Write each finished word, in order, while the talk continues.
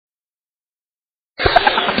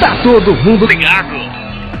Tá todo mundo ligado.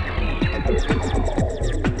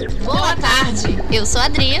 Boa tarde, eu sou a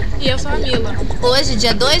Adri. E eu sou a Mila. Hoje,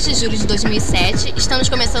 dia 2 de julho de 2007, estamos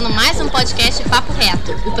começando mais um podcast Papo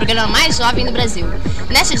Reto, o programa mais jovem do Brasil.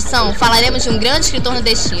 Nesta edição, falaremos de um grande escritor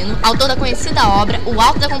nordestino, autor da conhecida obra O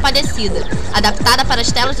Alto da Compadecida, adaptada para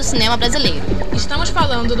as telas do cinema brasileiro. Estamos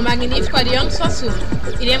falando do magnífico Ariano Suassuna.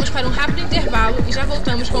 Iremos para um rápido intervalo e já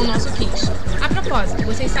voltamos com o nosso quiz. A propósito,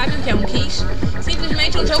 vocês sabem o que é um quiz?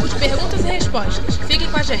 Simplesmente um jogo de perguntas e respostas. Fiquem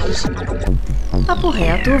com a gente. Papo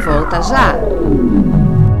Reto volta já!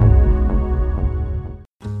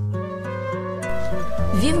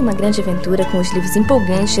 Viva uma grande aventura com os livros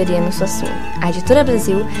empolgantes de Ariano Suassuna. A Editora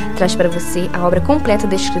Brasil traz para você a obra completa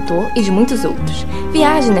deste escritor e de muitos outros.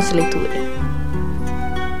 Viaje nesta leitura!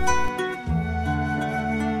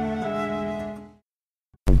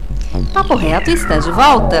 Papo Reto está de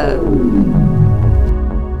volta!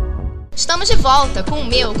 Estamos de volta com o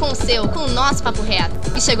meu, com o seu, com o nosso Papo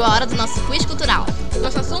Reto. E chegou a hora do nosso quiz cultural.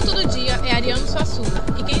 Nosso assunto do dia é Ariano Suassuna.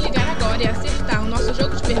 E quem ligar agora e acertar o nosso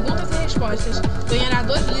jogo de perguntas e respostas ganhará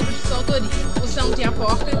 2 livros de sua autoria: O Santo e a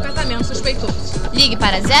Porca e O Casamento Suspeitoso. Ligue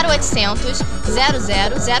para 0800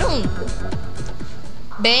 0001.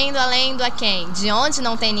 Bem do além do aquém, de onde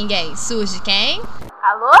não tem ninguém, surge quem?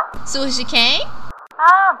 Alô? Surge quem?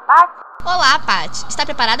 Ah, Paty. Olá, Paty. Está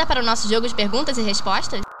preparada para o nosso jogo de perguntas e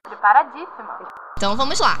respostas? Preparadíssima. Então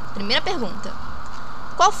vamos lá. Primeira pergunta.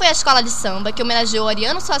 Qual foi a escola de samba que homenageou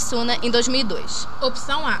Ariano Suassuna em 2002?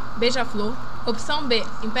 Opção A, Beija-Flor. Opção B,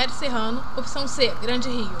 Império Serrano. Opção C, Grande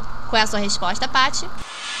Rio. Qual é a sua resposta, Paty?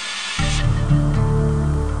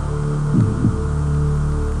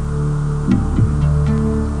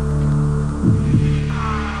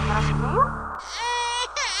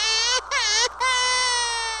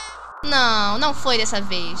 Não foi dessa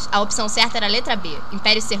vez. A opção certa era a letra B,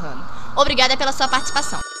 Império Serrano. Obrigada pela sua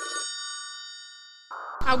participação.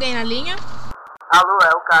 Alguém na linha? Alô,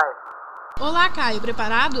 é o Caio. Olá, Caio.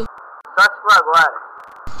 Preparado? Só se for agora.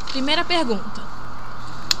 Primeira pergunta.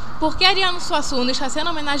 Por que Ariano Suassuna está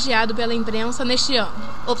sendo homenageado pela imprensa neste ano?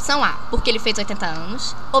 Opção A, porque ele fez 80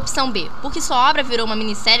 anos. Opção B, porque sua obra virou uma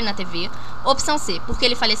minissérie na TV. Opção C, porque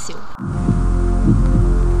ele faleceu.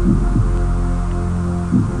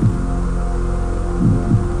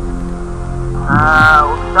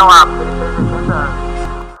 Opção A, porque ele fez 80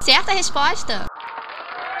 anos. Certa resposta.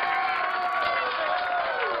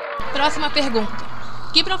 Próxima pergunta.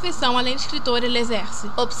 Que profissão, além de escritor, ele exerce?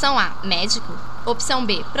 Opção A, médico. Opção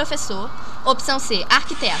B, professor. Opção C,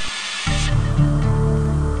 arquiteto.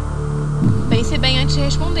 Pense bem antes de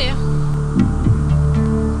responder.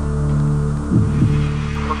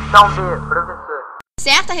 Opção B, professor.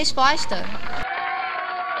 Certa resposta.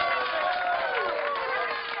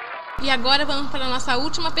 E agora vamos para a nossa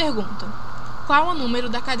última pergunta. Qual o número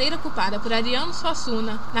da cadeira ocupada por Ariano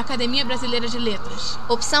Suassuna na Academia Brasileira de Letras?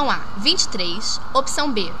 Opção A, 23.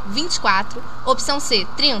 Opção B, 24. Opção C,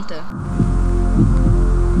 30.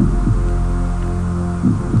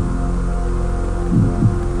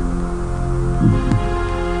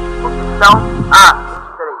 Opção A,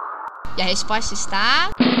 23. E a resposta está...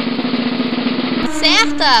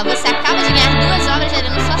 certa! Você acaba de ganhar 2 obras de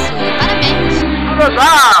Ariano Suassuna. Parabéns!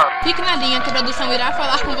 Legal! Fique na linha que a produção irá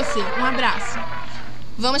falar com você. Um abraço.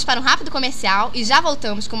 Vamos para um rápido comercial e já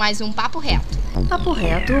voltamos com mais um Papo Reto. Papo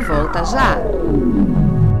Reto volta já!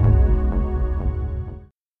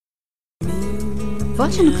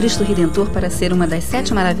 Vote no Cristo Redentor para ser uma das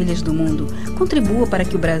 7 maravilhas do mundo. Contribua para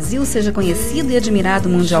que o Brasil seja conhecido e admirado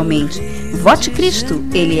mundialmente. Vote Cristo,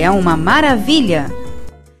 ele é uma maravilha!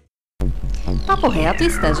 Papo Reto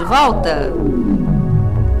está de volta!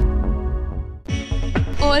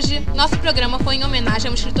 Hoje, nosso programa foi em homenagem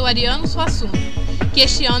ao escritor Ariano Suassuna, que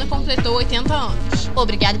este ano completou 80 anos.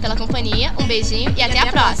 Obrigado pela companhia, um beijinho e até a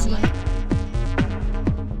próxima.